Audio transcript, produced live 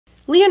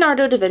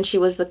Leonardo da Vinci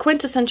was the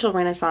quintessential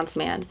Renaissance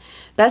man.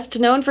 Best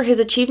known for his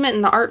achievement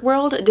in the art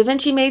world, da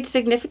Vinci made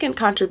significant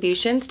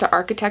contributions to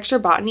architecture,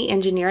 botany,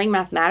 engineering,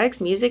 mathematics,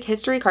 music,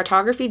 history,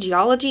 cartography,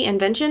 geology,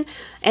 invention,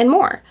 and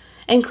more,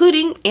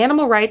 including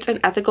animal rights and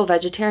ethical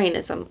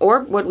vegetarianism,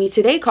 or what we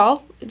today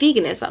call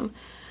veganism.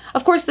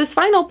 Of course, this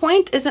final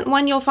point isn't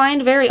one you'll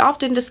find very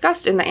often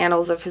discussed in the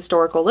annals of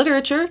historical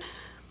literature.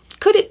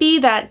 Could it be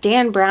that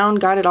Dan Brown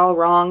got it all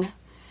wrong?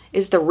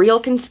 Is the real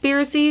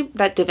conspiracy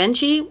that da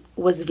Vinci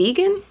was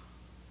vegan?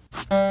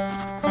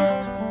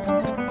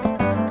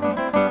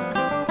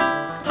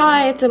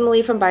 Hi, it's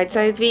Emily from Bite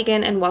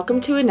Vegan, and welcome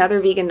to another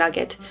Vegan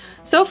Nugget.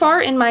 So far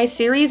in my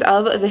series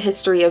of the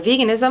history of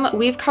veganism,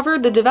 we've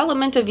covered the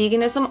development of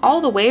veganism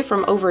all the way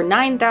from over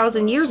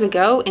 9,000 years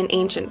ago in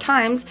ancient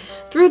times,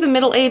 through the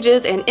Middle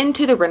Ages and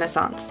into the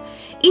Renaissance.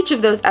 Each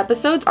of those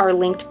episodes are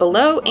linked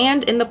below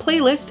and in the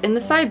playlist in the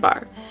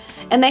sidebar,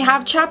 and they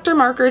have chapter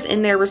markers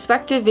in their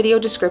respective video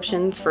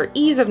descriptions for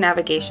ease of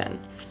navigation.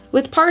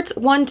 With parts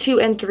 1,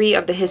 2, and 3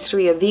 of the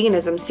History of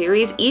Veganism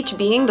series each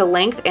being the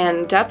length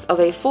and depth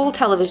of a full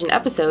television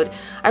episode,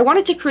 I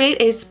wanted to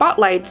create a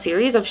spotlight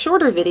series of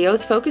shorter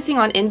videos focusing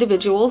on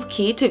individuals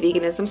key to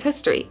veganism's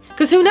history.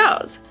 Because who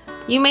knows?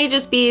 You may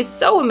just be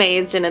so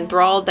amazed and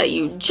enthralled that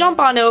you jump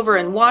on over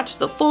and watch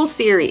the full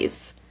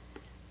series.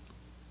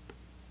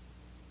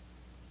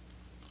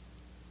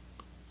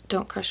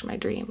 Don't crush my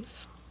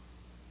dreams.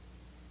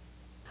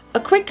 A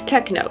quick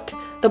tech note.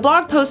 The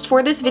blog post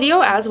for this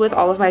video, as with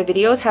all of my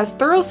videos, has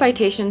thorough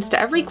citations to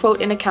every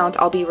quote and account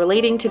I'll be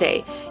relating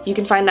today. You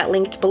can find that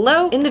linked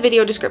below in the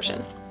video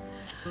description.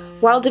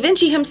 While da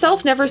Vinci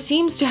himself never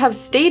seems to have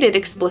stated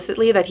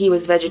explicitly that he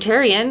was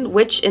vegetarian,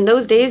 which in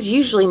those days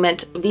usually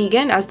meant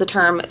vegan, as the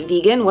term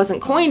vegan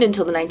wasn't coined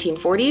until the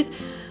 1940s,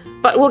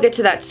 but we'll get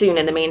to that soon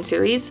in the main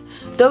series,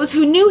 those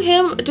who knew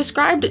him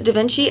described da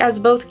Vinci as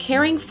both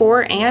caring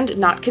for and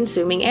not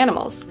consuming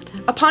animals.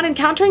 Upon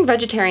encountering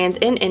vegetarians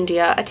in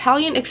India,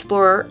 Italian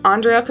explorer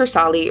Andrea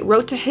Corsali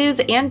wrote to his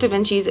and da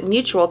Vinci's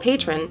mutual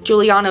patron,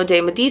 Giuliano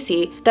de'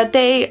 Medici, that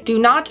they do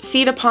not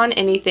feed upon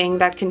anything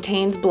that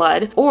contains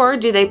blood, or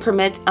do they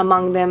permit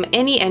among them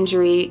any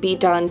injury be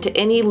done to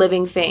any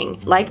living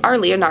thing, like our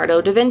Leonardo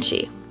da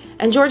Vinci.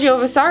 And Giorgio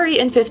Vasari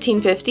in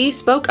 1550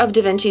 spoke of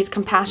da Vinci's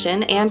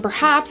compassion and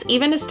perhaps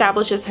even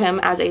establishes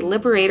him as a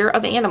liberator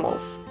of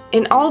animals.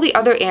 In all the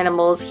other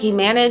animals, he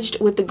managed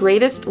with the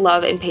greatest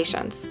love and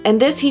patience. And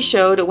this he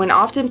showed when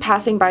often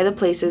passing by the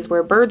places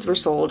where birds were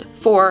sold,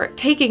 for,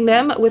 taking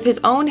them with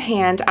his own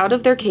hand out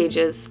of their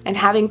cages, and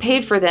having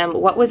paid for them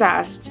what was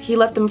asked, he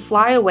let them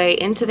fly away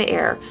into the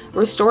air,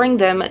 restoring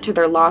them to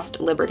their lost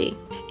liberty.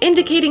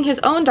 Indicating his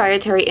own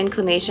dietary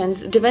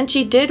inclinations, da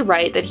Vinci did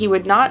write that he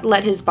would not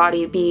let his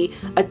body be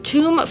a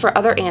tomb for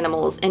other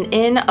animals, an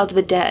inn of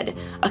the dead,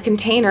 a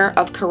container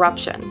of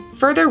corruption.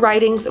 Further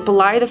writings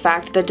belie the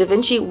fact that da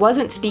Vinci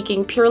wasn't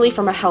speaking purely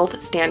from a health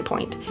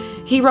standpoint.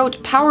 He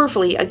wrote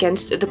powerfully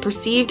against the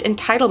perceived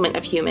entitlement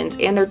of humans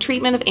and their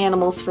treatment of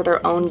animals for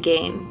their own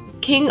gain.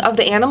 King of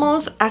the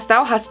animals, as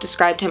thou hast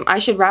described him, I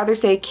should rather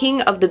say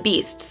king of the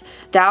beasts,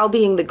 thou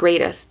being the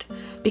greatest,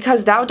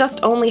 because thou dost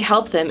only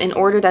help them in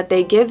order that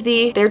they give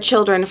thee their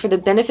children for the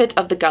benefit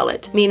of the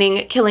gullet,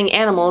 meaning killing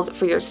animals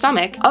for your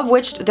stomach, of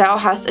which thou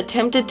hast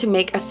attempted to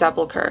make a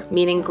sepulchre,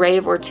 meaning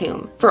grave or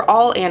tomb, for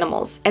all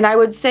animals, and I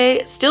would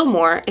say still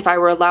more if I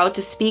were allowed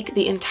to speak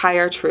the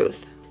entire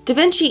truth. Da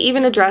Vinci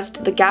even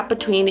addressed the gap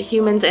between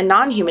humans and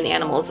non-human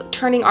animals,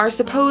 turning our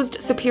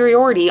supposed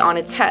superiority on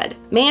its head.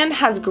 Man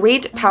has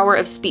great power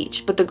of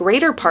speech, but the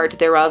greater part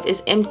thereof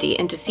is empty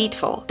and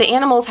deceitful. The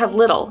animals have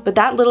little, but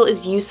that little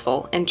is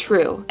useful and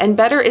true, and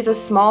better is a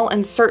small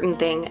and certain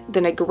thing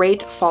than a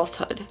great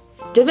falsehood.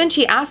 Da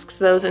Vinci asks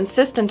those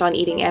insistent on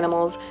eating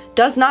animals,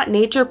 does not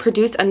nature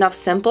produce enough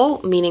simple,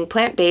 meaning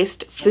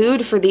plant-based,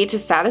 food for thee to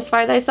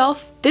satisfy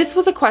thyself? This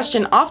was a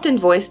question often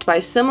voiced by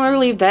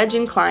similarly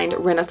veg-inclined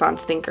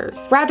Renaissance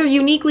thinkers. Rather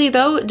uniquely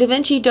though, da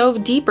Vinci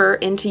dove deeper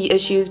into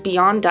issues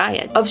beyond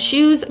diet, of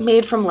shoes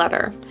made from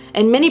leather.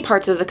 In many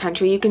parts of the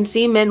country you can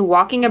see men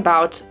walking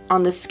about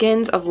on the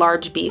skins of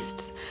large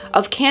beasts,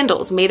 of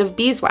candles made of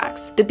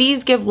beeswax. The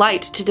bees give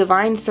light to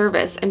divine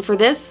service, and for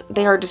this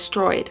they are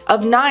destroyed.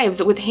 Of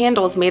knives with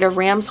handles made of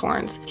ram's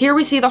horns. Here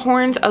we see the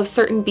horns of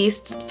certain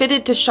beasts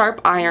fitted to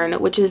sharp iron,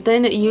 which is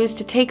then used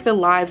to take the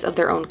lives of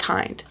their own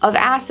kind. Of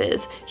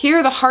asses,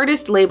 here the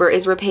hardest labor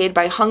is repaid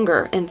by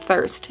hunger and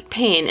thirst,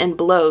 pain and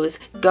blows,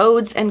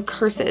 goads and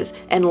curses,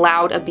 and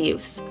loud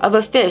abuse. Of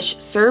a fish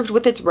served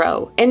with its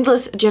roe,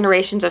 endless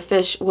generations of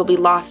fish will be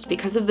lost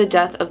because of the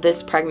death of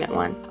this pregnant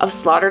one. Of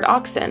slaughtered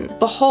oxen,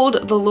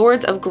 behold, the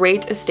lords of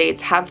great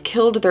estates have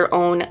killed their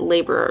own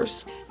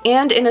laborers.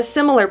 And in a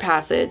similar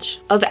passage,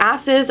 of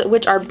asses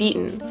which are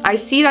beaten, I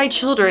see thy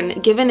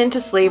children given into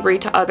slavery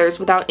to others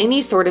without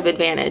any sort of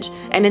advantage,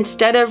 and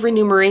instead of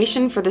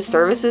remuneration for the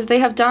services they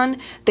have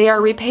done, they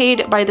are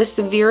repaid by the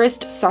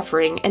severest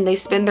suffering, and they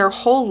spend their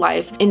whole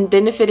life in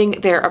benefiting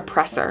their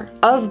oppressor.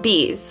 Of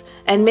bees,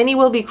 and many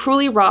will be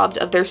cruelly robbed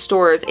of their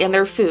stores and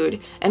their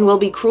food, and will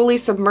be cruelly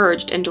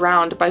submerged and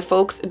drowned by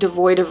folks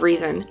devoid of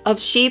reason.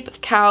 Of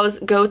sheep, cows,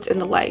 goats, and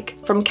the like,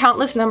 from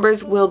countless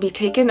numbers will be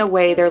taken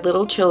away their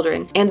little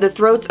children, and the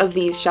throats of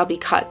these shall be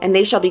cut, and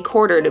they shall be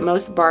quartered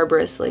most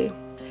barbarously.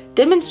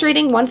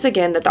 Demonstrating once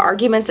again that the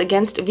arguments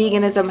against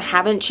veganism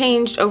haven't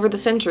changed over the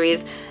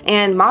centuries,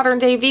 and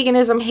modern-day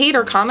veganism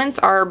hater comments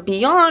are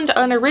beyond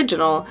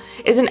unoriginal,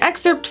 is an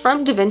excerpt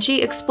from Da Vinci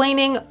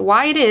explaining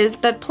why it is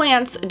that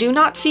plants do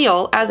not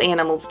feel as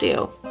animals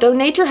do. Though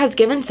nature has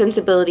given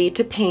sensibility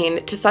to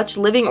pain to such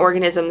living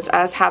organisms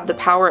as have the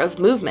power of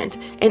movement,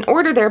 in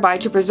order thereby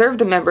to preserve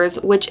the members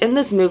which in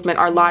this movement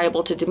are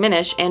liable to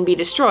diminish and be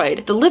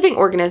destroyed, the living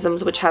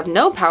organisms which have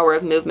no power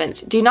of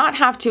movement do not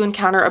have to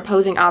encounter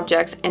opposing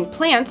objects, and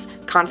plants,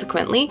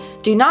 consequently,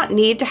 do not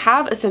need to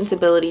have a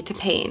sensibility to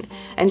pain.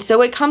 And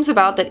so it comes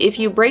about that if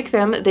you break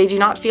them, they do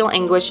not feel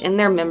anguish in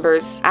their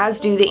members, as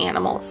do the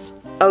animals.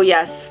 Oh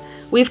yes,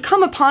 we've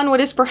come upon what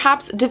is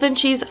perhaps Da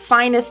Vinci's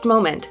finest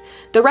moment,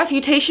 the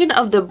refutation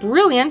of the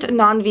brilliant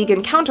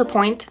non-vegan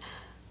counterpoint,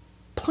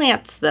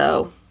 plants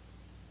though.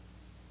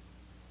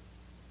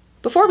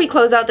 Before we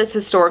close out this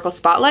historical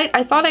spotlight,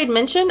 I thought I'd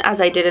mention, as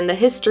I did in the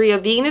History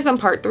of Veganism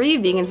Part 3,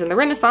 Vegans in the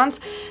Renaissance,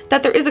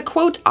 that there is a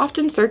quote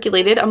often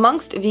circulated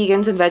amongst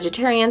vegans and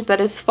vegetarians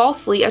that is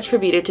falsely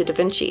attributed to Da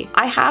Vinci.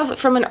 I have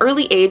from an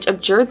early age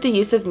abjured the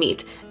use of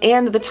meat,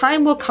 and the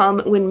time will come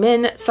when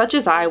men such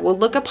as I will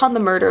look upon the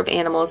murder of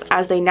animals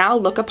as they now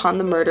look upon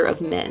the murder of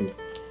men.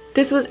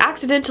 This was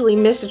accidentally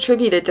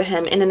misattributed to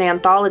him in an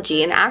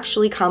anthology and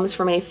actually comes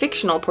from a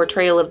fictional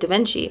portrayal of Da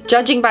Vinci.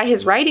 Judging by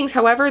his writings,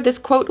 however, this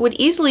quote would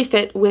easily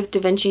fit with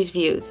Da Vinci's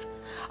views.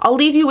 I'll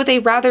leave you with a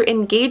rather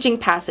engaging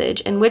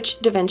passage in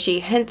which Da Vinci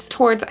hints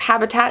towards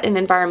habitat and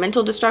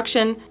environmental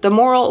destruction, the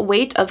moral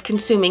weight of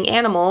consuming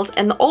animals,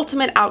 and the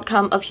ultimate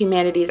outcome of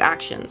humanity's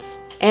actions.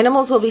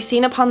 Animals will be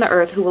seen upon the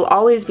earth who will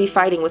always be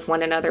fighting with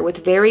one another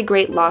with very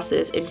great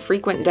losses and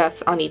frequent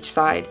deaths on each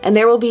side, and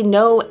there will be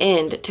no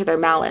end to their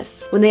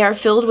malice. When they are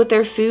filled with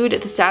their food,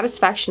 the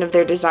satisfaction of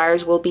their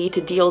desires will be to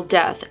deal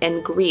death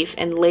and grief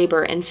and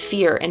labor and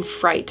fear and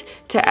fright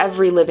to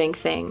every living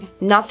thing.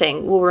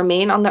 Nothing will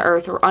remain on the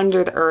earth or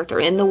under the earth or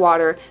in the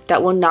water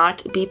that will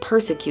not be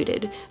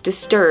persecuted,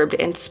 disturbed,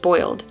 and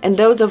spoiled. And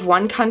those of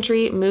one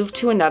country move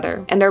to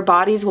another, and their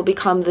bodies will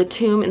become the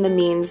tomb and the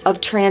means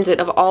of transit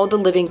of all the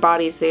living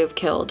bodies they have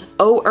killed.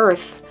 O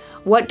earth,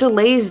 what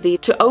delays thee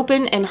to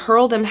open and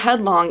hurl them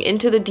headlong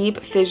into the deep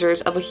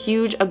fissures of a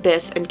huge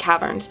abyss and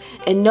caverns,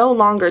 and no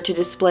longer to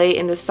display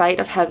in the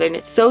sight of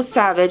heaven so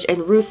savage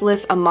and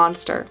ruthless a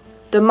monster?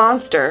 The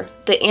monster,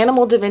 the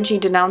animal Da Vinci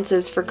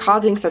denounces for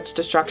causing such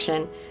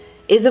destruction,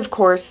 is of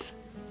course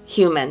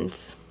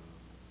humans.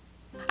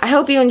 I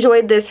hope you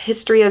enjoyed this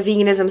History of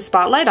Veganism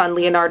spotlight on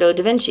Leonardo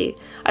da Vinci.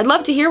 I'd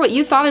love to hear what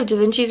you thought of Da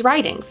Vinci's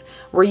writings.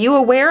 Were you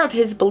aware of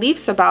his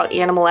beliefs about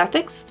animal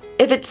ethics?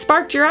 If it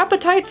sparked your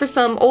appetite for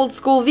some old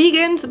school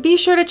vegans, be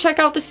sure to check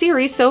out the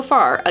series so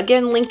far,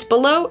 again linked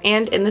below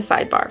and in the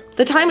sidebar.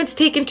 The time it's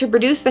taken to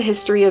produce the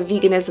History of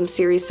Veganism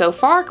series so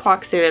far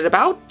clocks in at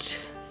about...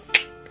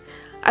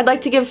 I'd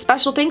like to give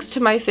special thanks to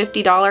my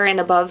 $50 and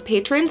above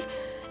patrons,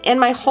 and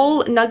my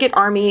whole Nugget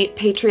Army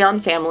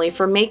Patreon family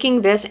for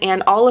making this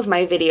and all of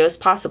my videos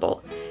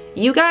possible.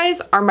 You guys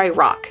are my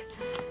rock.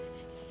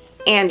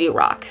 And you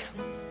rock.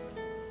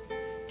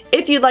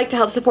 If you'd like to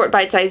help support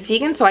Bite Size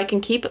Vegan so I can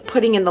keep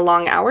putting in the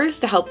long hours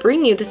to help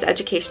bring you this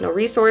educational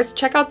resource,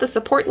 check out the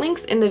support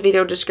links in the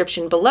video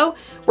description below,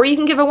 where you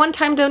can give a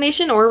one-time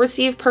donation or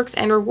receive perks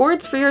and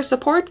rewards for your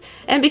support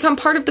and become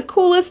part of the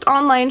coolest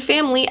online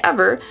family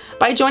ever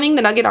by joining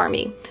the Nugget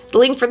Army. The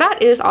link for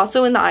that is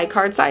also in the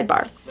iCard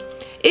sidebar.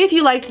 If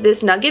you liked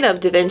this nugget of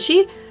Da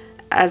Vinci,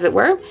 as it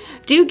were,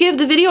 do give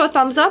the video a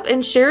thumbs up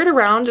and share it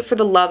around for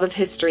the love of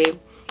history.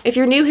 If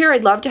you're new here,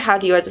 I'd love to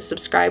have you as a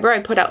subscriber. I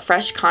put out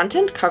fresh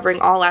content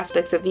covering all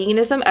aspects of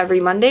veganism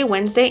every Monday,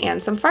 Wednesday,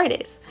 and some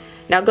Fridays.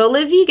 Now go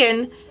live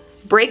vegan,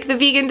 break the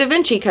vegan Da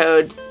Vinci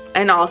code,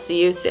 and I'll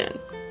see you soon.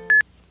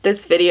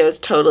 This video is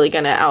totally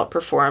gonna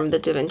outperform the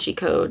Da Vinci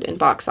Code in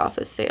box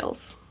office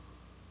sales.